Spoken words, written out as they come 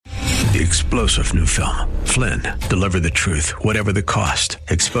The explosive new film, Flynn, deliver the truth, whatever the cost,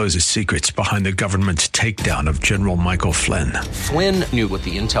 exposes secrets behind the government's takedown of General Michael Flynn. Flynn knew what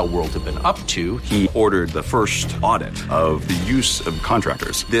the intel world had been up to. He ordered the first audit of the use of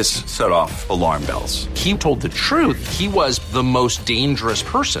contractors. This set off alarm bells. He told the truth. He was the most dangerous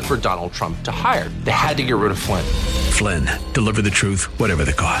person for Donald Trump to hire. They had to get rid of Flynn. Flynn, deliver the truth, whatever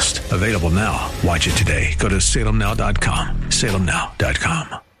the cost. Available now. Watch it today. Go to salemnow.com.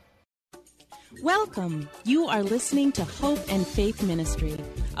 salemnow.com. Welcome. You are listening to Hope and Faith Ministry,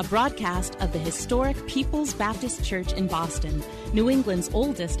 a broadcast of the historic People's Baptist Church in Boston, New England's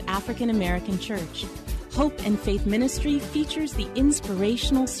oldest African-American church. Hope and Faith Ministry features the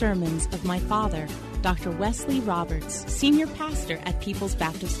inspirational sermons of my father, Dr. Wesley Roberts, senior pastor at People's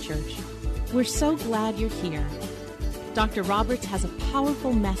Baptist Church. We're so glad you're here. Dr. Roberts has a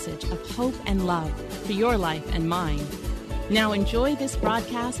powerful message of hope and love for your life and mine. Now enjoy this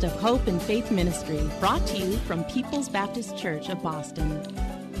broadcast of Hope and Faith Ministry, brought to you from People's Baptist Church of Boston.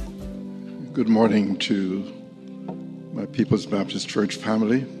 Good morning to my People's Baptist Church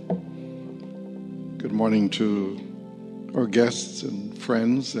family. Good morning to our guests and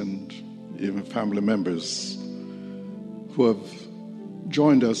friends and even family members who have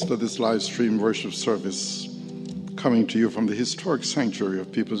joined us for this live stream worship service coming to you from the historic sanctuary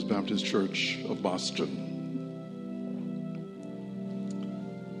of People's Baptist Church of Boston.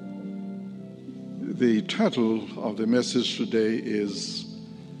 The title of the message today is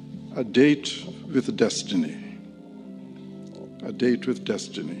A Date with Destiny. A Date with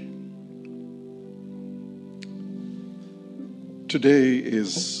Destiny. Today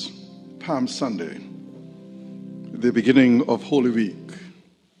is Palm Sunday, the beginning of Holy Week.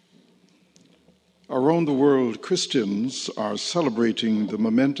 Around the world, Christians are celebrating the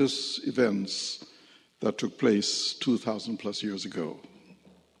momentous events that took place 2,000 plus years ago.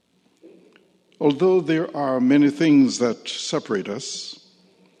 Although there are many things that separate us,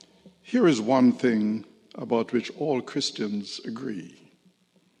 here is one thing about which all Christians agree.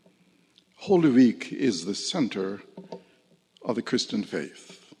 Holy Week is the center of the Christian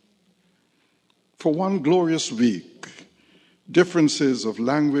faith. For one glorious week, differences of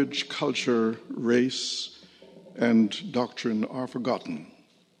language, culture, race, and doctrine are forgotten.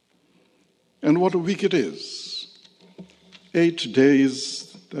 And what a week it is. 8 days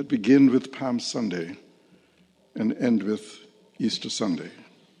that begin with Palm Sunday and end with Easter Sunday.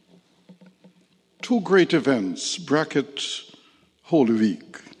 Two great events bracket Holy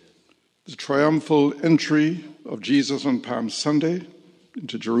Week: the triumphal entry of Jesus on Palm Sunday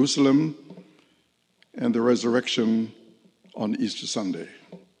into Jerusalem and the resurrection on Easter Sunday.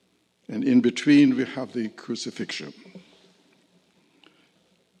 And in between, we have the crucifixion.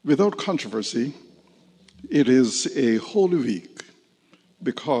 Without controversy, it is a Holy Week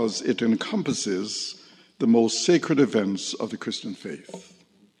because it encompasses the most sacred events of the Christian faith.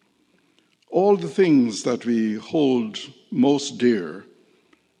 All the things that we hold most dear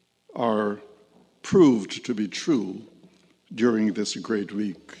are proved to be true during this great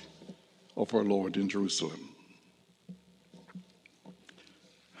week of our Lord in Jerusalem.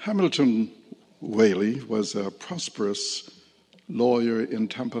 Hamilton Whaley was a prosperous lawyer in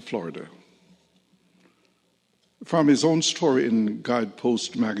Tampa, Florida. From his own story in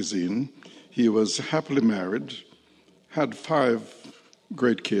Guidepost magazine, he was happily married, had 5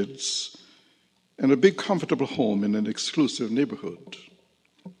 great kids, and a big comfortable home in an exclusive neighborhood.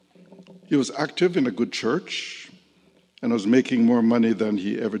 He was active in a good church and was making more money than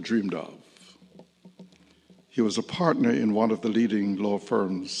he ever dreamed of. He was a partner in one of the leading law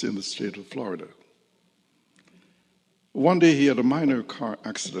firms in the state of Florida. One day he had a minor car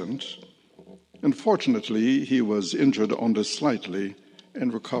accident. Unfortunately, he was injured only slightly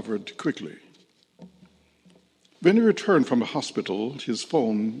and recovered quickly. When he returned from the hospital, his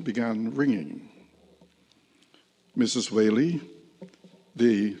phone began ringing. Mrs. Whaley,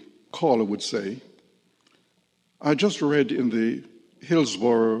 the caller would say, "I just read in the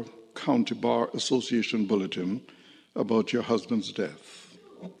Hillsborough County Bar Association bulletin about your husband's death.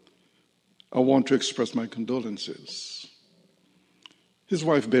 I want to express my condolences." His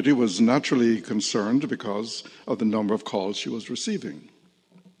wife, Betty, was naturally concerned because of the number of calls she was receiving.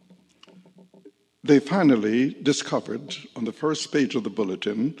 They finally discovered on the first page of the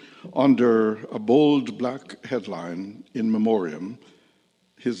bulletin, under a bold black headline in memoriam,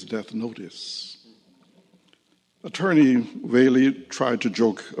 his death notice. Attorney Whaley tried to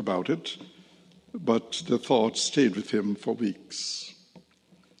joke about it, but the thought stayed with him for weeks.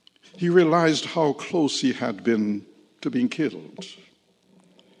 He realized how close he had been to being killed.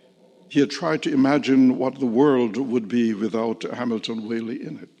 He had tried to imagine what the world would be without Hamilton Whaley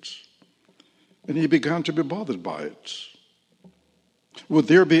in it. and he began to be bothered by it. Would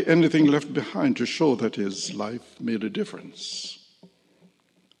there be anything left behind to show that his life made a difference?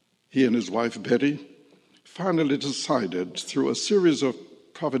 He and his wife, Betty, finally decided through a series of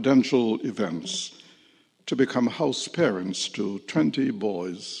providential events to become house parents to 20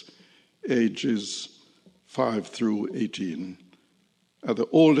 boys ages 5 through 18 at the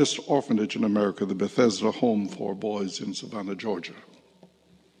oldest orphanage in America, the Bethesda Home for Boys in Savannah, Georgia.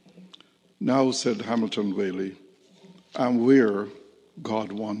 Now, said Hamilton Whaley, I'm where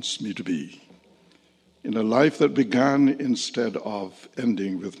God wants me to be, in a life that began instead of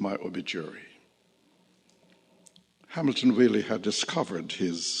ending with my obituary. Hamilton Whaley had discovered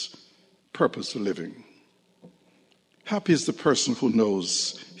his purpose of living. Happy is the person who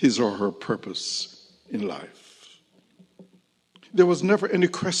knows his or her purpose in life. There was never any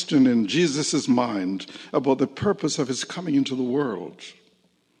question in Jesus' mind about the purpose of his coming into the world.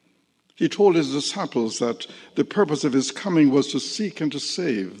 He told his disciples that the purpose of his coming was to seek and to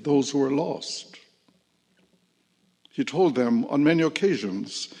save those who were lost. He told them on many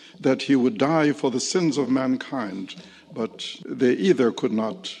occasions that he would die for the sins of mankind, but they either could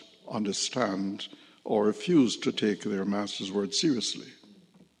not understand or refused to take their master's word seriously.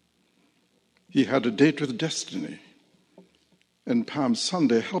 He had a date with destiny, and Palm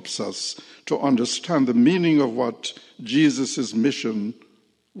Sunday helps us to understand the meaning of what Jesus' mission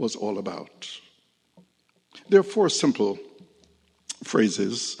was all about. There are 4 simple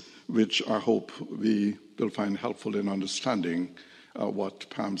phrases which I hope we will find helpful in understanding what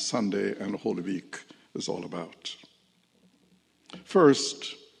Palm Sunday and Holy Week is all about.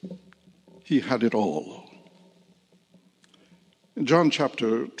 First, he had it all. In John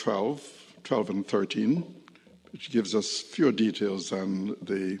chapter 12 and 13, which gives us fewer details than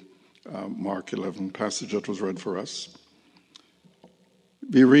the Mark 11 passage that was read for us,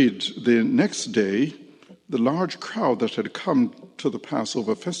 we read, the next day, the large crowd that had come to the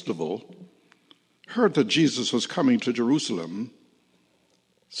Passover festival heard that Jesus was coming to Jerusalem.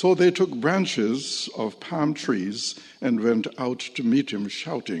 So they took branches of palm trees and went out to meet him,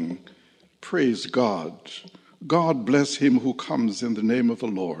 shouting, "Praise God! God bless him who comes in the name of the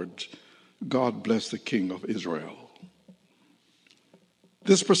Lord. God bless the King of Israel."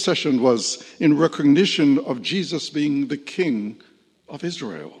 This procession was in recognition of Jesus being the King of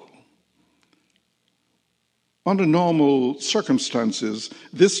Israel. Under normal circumstances,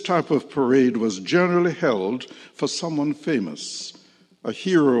 this type of parade was generally held for someone famous, a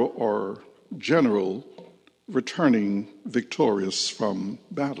hero or general returning victorious from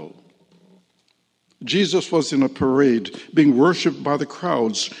battle. Jesus was in a parade being worshipped by the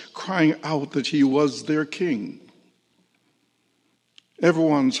crowds, crying out that he was their king.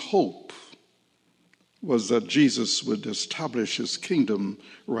 Everyone's hope was that Jesus would establish his kingdom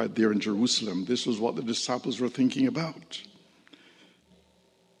right there in Jerusalem. This was what the disciples were thinking about.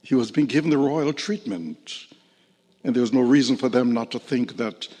 He was being given the royal treatment, and there was no reason for them not to think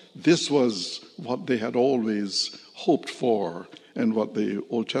that this was what they had always hoped for and what the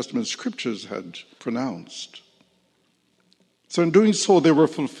Old Testament scriptures had pronounced. So in doing so, they were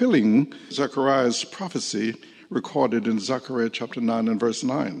fulfilling Zechariah's prophecy recorded in Zechariah chapter 9 and verse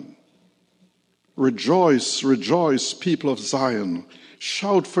 9. Rejoice, rejoice, people of Zion.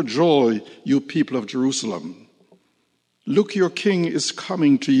 Shout for joy, you people of Jerusalem. Look, your king is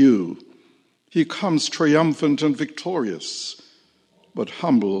coming to you. He comes triumphant and victorious, but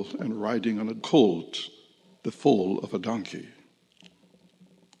humble and riding on a colt, the foal of a donkey.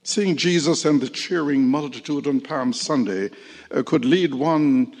 Seeing Jesus and the cheering multitude on Palm Sunday could lead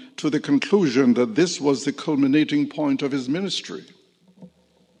one to the conclusion that this was the culminating point of his ministry.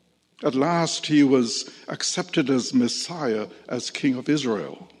 At last, he was accepted as Messiah, as King of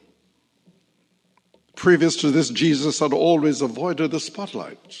Israel. Previous to this, Jesus had always avoided the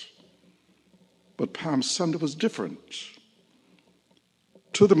spotlight. But Palm Sunday was different.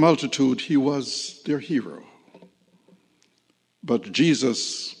 To the multitude, he was their hero. But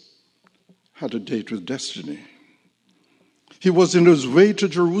Jesus had a date with destiny. He was in his way to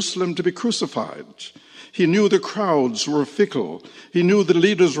Jerusalem to be crucified. He knew the crowds were fickle. He knew the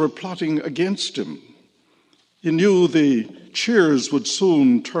leaders were plotting against him. He knew the cheers would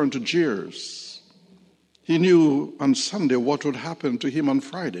soon turn to jeers. He knew on Sunday what would happen to him on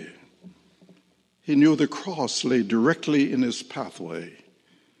Friday. He knew the cross lay directly in his pathway.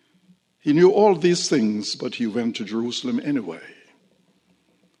 He knew all these things, but he went to Jerusalem anyway.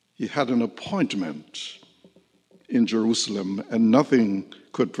 He had an appointment in Jerusalem, and nothing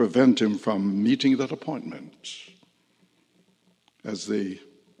could prevent him from meeting that appointment. As the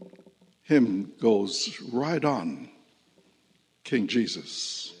hymn goes, "Ride on, King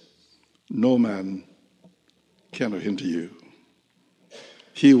Jesus. no man can hinder you.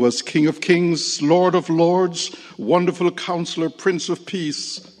 He was King of Kings, Lord of Lords, Wonderful Counselor, Prince of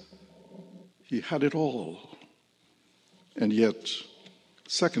Peace. He had it all. And yet,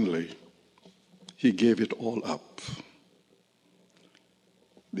 secondly, he gave it all up.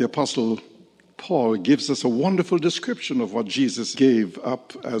 The Apostle Paul gives us a wonderful description of what Jesus gave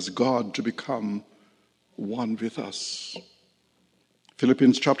up as God to become one with us.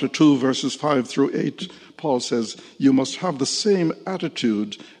 Philippians chapter 2, verses 5 through 8, Paul says, "You must have the same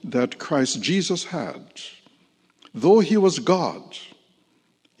attitude that Christ Jesus had. Though he was God,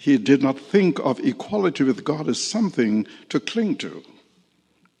 he did not think of equality with God as something to cling to.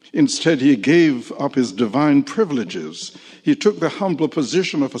 Instead, he gave up his divine privileges. He took the humble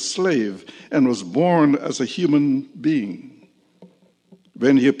position of a slave and was born as a human being.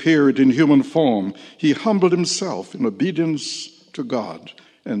 When he appeared in human form, he humbled himself in obedience to God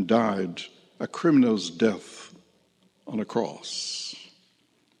and died a criminal's death on a cross."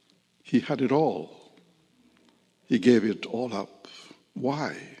 He had it all. He gave it all up.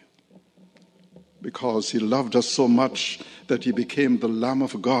 Why? Because he loved us so much that he became the Lamb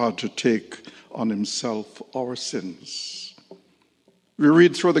of God to take on himself our sins. We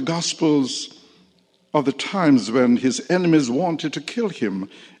read through the Gospels of the times when his enemies wanted to kill him,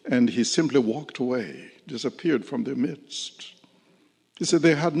 and he simply walked away, disappeared from their midst. He said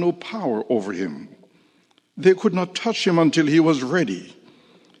they had no power over him. They could not touch him until he was ready.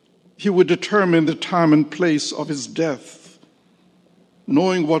 He would determine the time and place of his death.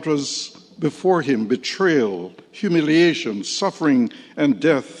 Knowing what was before him, betrayal, humiliation, suffering, and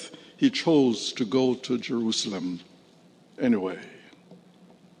death, he chose to go to Jerusalem anyway.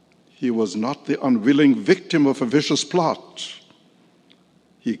 He was not the unwilling victim of a vicious plot.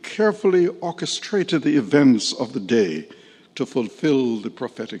 He carefully orchestrated the events of the day to fulfill the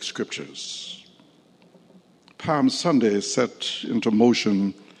prophetic scriptures. Palm Sunday set into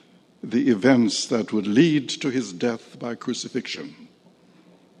motion the events that would lead to his death by crucifixion.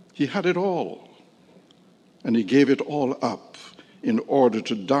 He had it all, and he gave it all up in order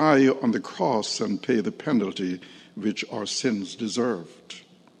to die on the cross and pay the penalty which our sins deserved.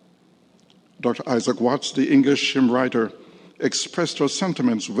 Dr. Isaac Watts, the English hymn writer, expressed our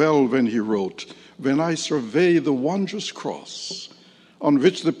sentiments well when he wrote, "When I survey the wondrous cross on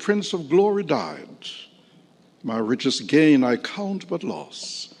which the Prince of Glory died, my richest gain I count but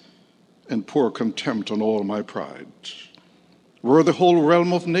loss, and pour contempt on all my pride. Were the whole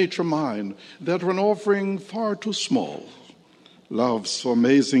realm of nature mine, that were an offering far too small. Love so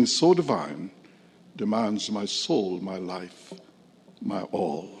amazing, so divine, demands my soul, my life, my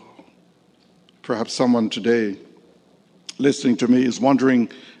all." Perhaps someone today listening to me is wondering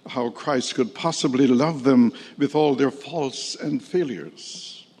how Christ could possibly love them with all their faults and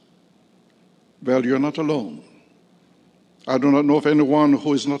failures. Well, you're not alone. I do not know of anyone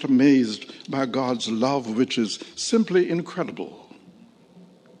who is not amazed by God's love, which is simply incredible.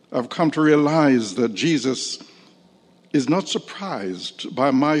 I've come to realize that Jesus is not surprised by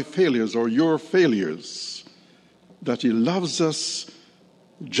my failures or your failures, that he loves us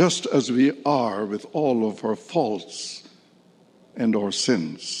just as we are with all of our faults and our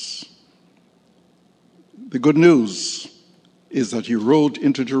sins. The good news is that he rode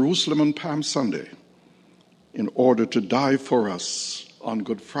into Jerusalem on Palm Sunday in order to die for us on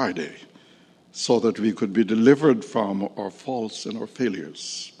Good Friday, so that we could be delivered from our faults and our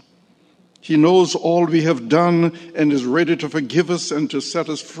failures. He knows all we have done and is ready to forgive us and to set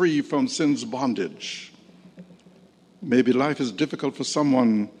us free from sin's bondage. Maybe life is difficult for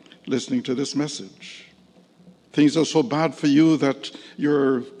someone listening to this message. Things are so bad for you that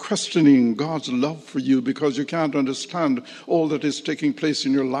you're questioning God's love for you because you can't understand all that is taking place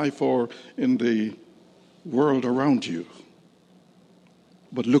in your life or in the world around you.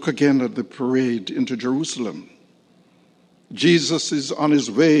 But look again at the parade into Jerusalem. Jesus is on his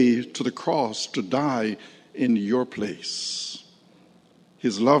way to the cross to die in your place.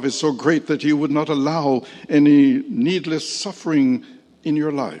 His love is so great that he would not allow any needless suffering in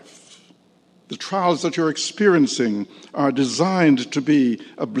your life. The trials that you're experiencing are designed to be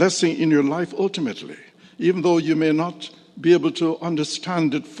a blessing in your life ultimately, even though you may not be able to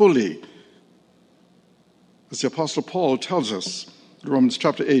understand it fully. As the Apostle Paul tells us, Romans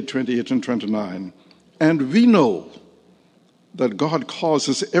chapter 8, 28 and 29, "And we know that God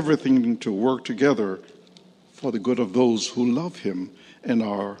causes everything to work together for the good of those who love him and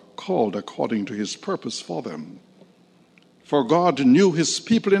are called according to his purpose for them. For God knew his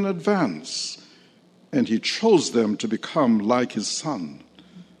people in advance, and he chose them to become like his Son,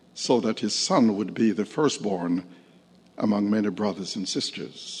 so that his Son would be the firstborn among many brothers and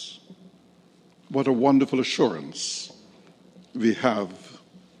sisters." What a wonderful assurance we have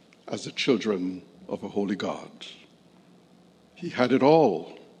as the children of a holy God. He had it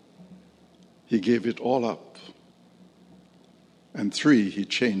all. He gave it all up. And 3, he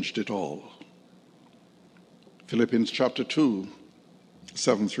changed it all. Philippians chapter 2,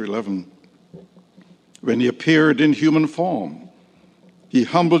 7 through 11. When he appeared in human form, he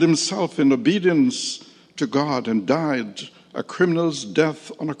humbled himself in obedience to God and died a criminal's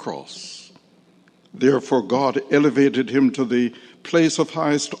death on a cross. Therefore God elevated him to the place of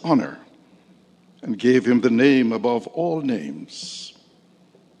highest honor and gave him the name above all names,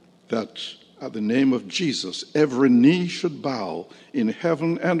 that at the name of Jesus every knee should bow in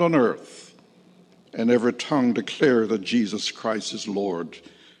heaven and on earth, and every tongue declare that Jesus Christ is Lord,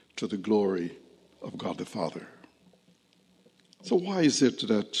 to the glory of God the Father. So why is it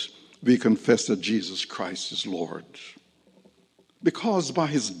that we confess that Jesus Christ is Lord? Because by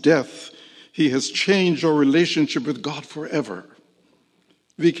his death, he has changed our relationship with God forever.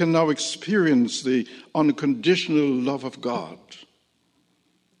 We can now experience the unconditional love of God.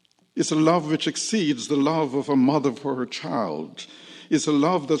 It's a love which exceeds the love of a mother for her child. It's a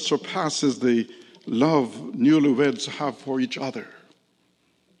love that surpasses the love newlyweds have for each other.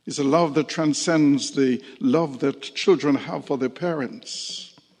 It's a love that transcends the love that children have for their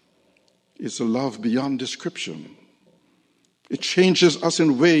parents. It's a love beyond description. It changes us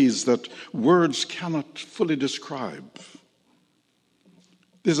in ways that words cannot fully describe.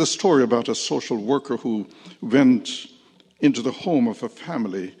 There's a story about a social worker who went into the home of a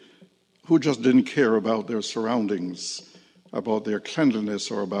family who just didn't care about their surroundings, about their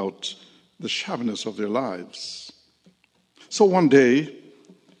cleanliness, or about the shabbiness of their lives. So one day,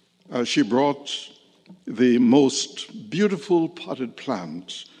 she brought the most beautiful potted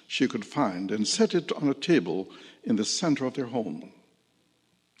plant she could find and set it on a table in the center of their home.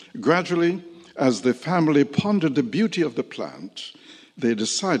 Gradually, as the family pondered the beauty of the plant, they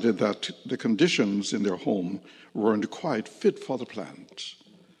decided that the conditions in their home weren't quite fit for the plant.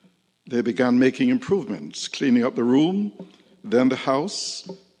 They began making improvements, cleaning up the room, then the house,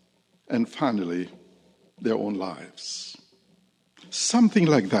 and finally, their own lives. Something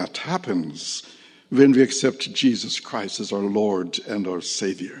like that happens when we accept Jesus Christ as our Lord and our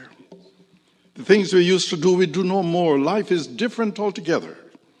Savior. The things we used to do, we do no more. Life is different altogether.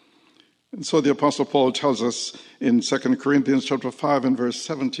 And so the Apostle Paul tells us in 2 Corinthians chapter 5 and verse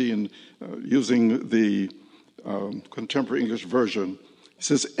 17, using the Contemporary English Version, he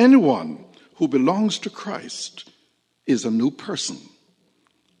says, anyone who belongs to Christ is a new person.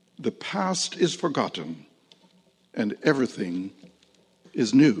 The past is forgotten and everything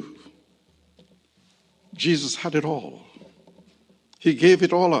is new. Jesus had it all. He gave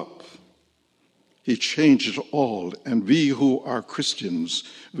it all up. He changed it all, and we who are Christians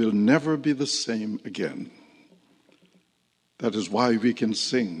will never be the same again. That is why we can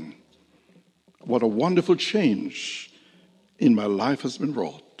sing, what a wonderful change in my life has been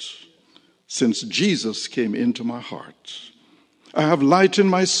wrought since Jesus came into my heart. I have light in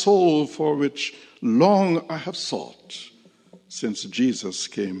my soul for which long I have sought since Jesus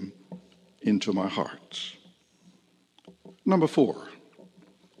came into my heart. Number 4,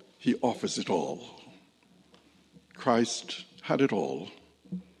 he offers it all. Christ had it all.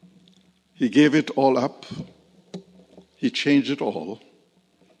 He gave it all up. He changed it all.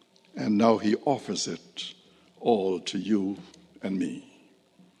 And now he offers it all to you and me.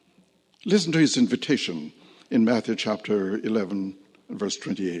 Listen to his invitation in Matthew chapter 11, verse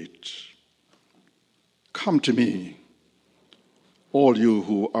 28. Come to me, all you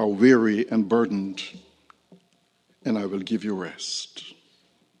who are weary and burdened, and I will give you rest.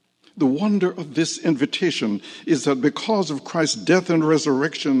 The wonder of this invitation is that because of Christ's death and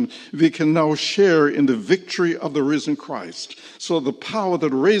resurrection, we can now share in the victory of the risen Christ. So the power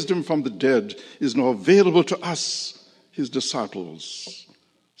that raised him from the dead is now available to us, his disciples,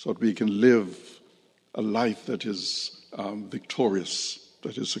 so that we can live a life that is victorious,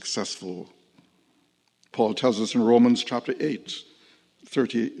 that is successful. Paul tells us in Romans chapter 8,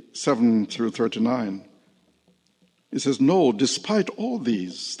 37 through 39, he says, no, despite all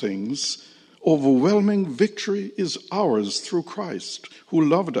these things, overwhelming victory is ours through Christ, who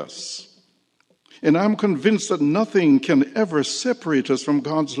loved us. And I'm convinced that nothing can ever separate us from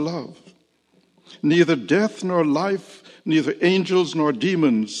God's love. Neither death nor life, neither angels nor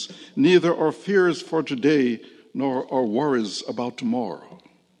demons, neither our fears for today nor our worries about tomorrow.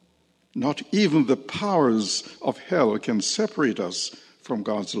 Not even the powers of hell can separate us from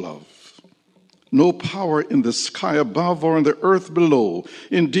God's love. No power in the sky above or in the earth below,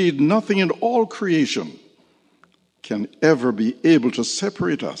 indeed nothing in all creation, can ever be able to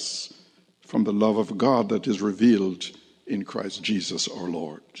separate us from the love of God that is revealed in Christ Jesus our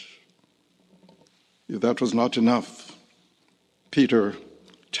Lord. If that was not enough, Peter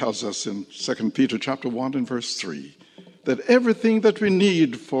tells us in 2 Peter chapter 1 and verse 3 that everything that we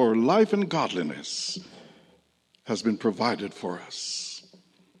need for life and godliness has been provided for us.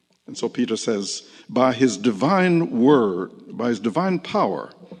 And so Peter says, by his divine word, by his divine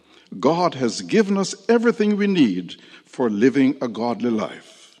power, God has given us everything we need for living a godly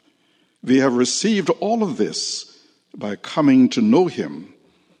life. We have received all of this by coming to know him,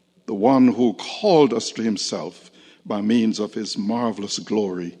 the one who called us to himself by means of his marvelous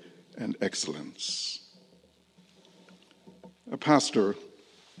glory and excellence. A pastor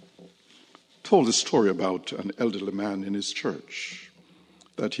told a story about an elderly man in his church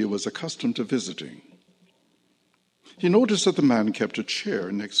that he was accustomed to visiting. He noticed that the man kept a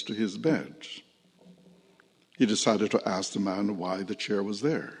chair next to his bed. He decided to ask the man why the chair was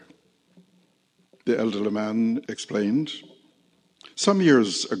there. The elderly man explained, "Some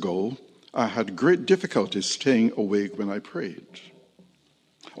years ago, I had great difficulty staying awake when I prayed.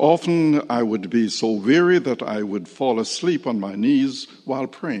 Often I would be so weary that I would fall asleep on my knees while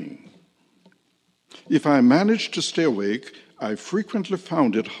praying. If I managed to stay awake, I frequently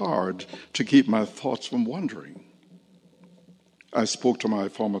found it hard to keep my thoughts from wandering. I spoke to my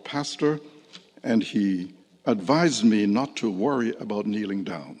former pastor, and he advised me not to worry about kneeling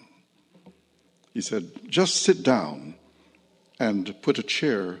down. He said, just sit down and put a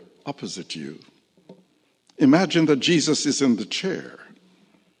chair opposite you. Imagine that Jesus is in the chair.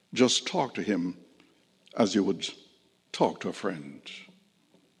 Just talk to him as you would talk to a friend."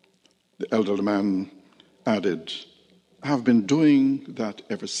 The elderly man added, "I have been doing that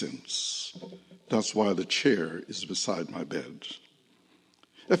ever since. That's why the chair is beside my bed."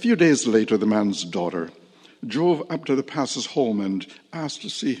 A few days later, the man's daughter drove up to the pastor's home and asked to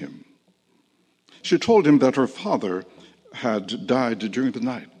see him. She told him that her father had died during the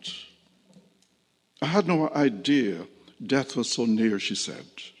night. "I had no idea death was so near," she said.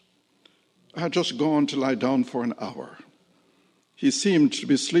 "I had just gone to lie down for an hour. He seemed to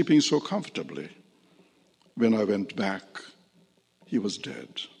be sleeping so comfortably. When I went back, he was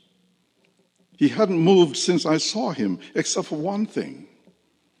dead. He hadn't moved since I saw him, except for one thing.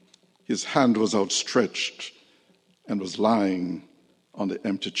 His hand was outstretched and was lying on the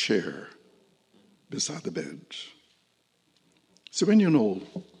empty chair beside the bed." So when you know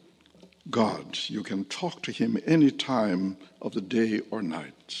God, you can talk to him any time of the day or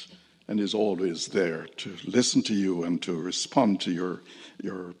night, and he's always there to listen to you and to respond to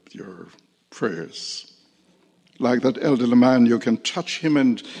your prayers. Like that elderly man, you can touch him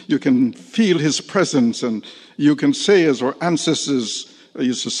and you can feel his presence, and you can say, as our ancestors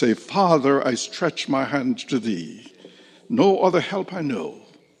used to say, "Father, I stretch my hand to thee. No other help I know.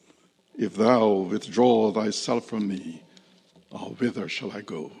 If thou withdraw thyself from me, whither shall I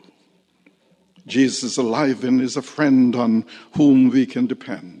go?" Jesus is alive and is a friend on whom we can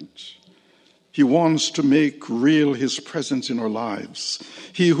depend. He wants to make real his presence in our lives.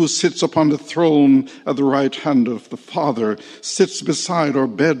 He who sits upon the throne at the right hand of the Father sits beside our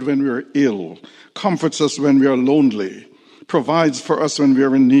bed when we are ill, comforts us when we are lonely, provides for us when we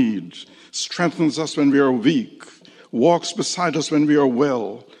are in need, strengthens us when we are weak, walks beside us when we are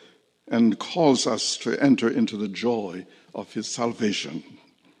well, and calls us to enter into the joy of his salvation.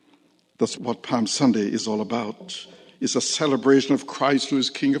 That's what Palm Sunday is all about. It's a celebration of Christ, who is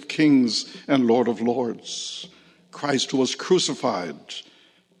King of Kings and Lord of Lords, Christ who was crucified,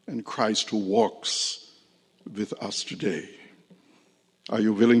 and Christ who walks with us today. Are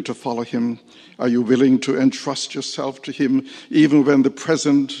you willing to follow him? Are you willing to entrust yourself to him, even when the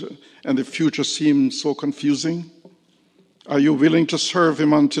present and the future seem so confusing? Are you willing to serve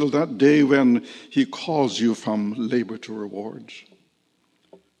him until that day when he calls you from labor to reward?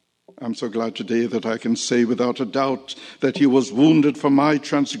 I'm so glad today that I can say without a doubt that he was wounded for my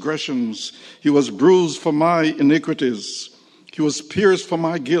transgressions. He was bruised for my iniquities. He was pierced for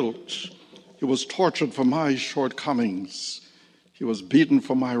my guilt. He was tortured for my shortcomings. He was beaten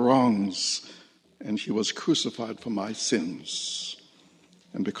for my wrongs, and he was crucified for my sins.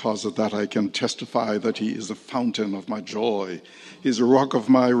 And because of that, I can testify that he is the fountain of my joy. He is the rock of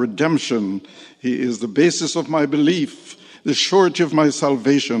my redemption. He is the basis of my belief, the surety of my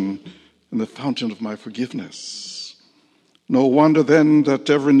salvation, and the fountain of my forgiveness. No wonder then that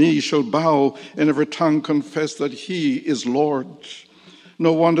every knee shall bow and every tongue confess that he is Lord.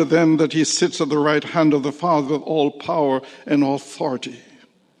 No wonder then that he sits at the right hand of the Father with all power and authority.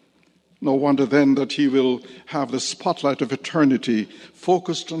 No wonder then that he will have the spotlight of eternity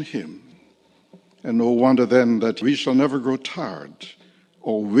focused on him. And no wonder then that we shall never grow tired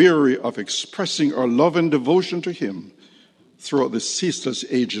or weary of expressing our love and devotion to him throughout the ceaseless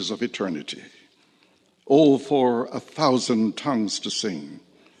ages of eternity. Oh, for 1,000 tongues to sing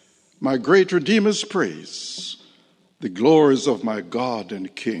my great Redeemer's praise, the glories of my God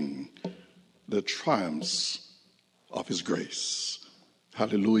and King, the triumphs of his grace.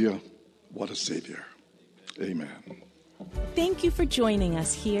 Hallelujah, what a Savior. Amen. Thank you for joining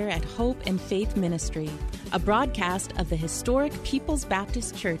us here at Hope and Faith Ministry, a broadcast of the historic People's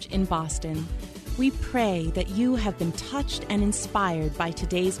Baptist Church in Boston. We pray that you have been touched and inspired by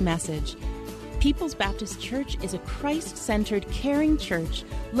today's message. People's Baptist Church is a Christ-centered, caring church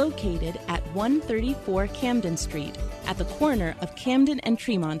located at 134 Camden Street, at the corner of Camden and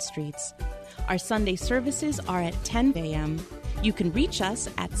Tremont Streets. Our Sunday services are at 10 a.m. You can reach us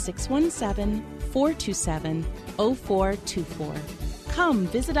at 617-427-0424. Come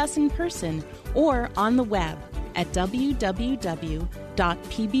visit us in person or on the web at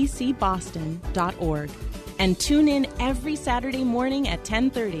www.pbcboston.org. And tune in every Saturday morning at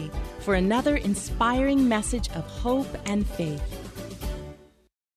 10:30 for another inspiring message of hope and faith.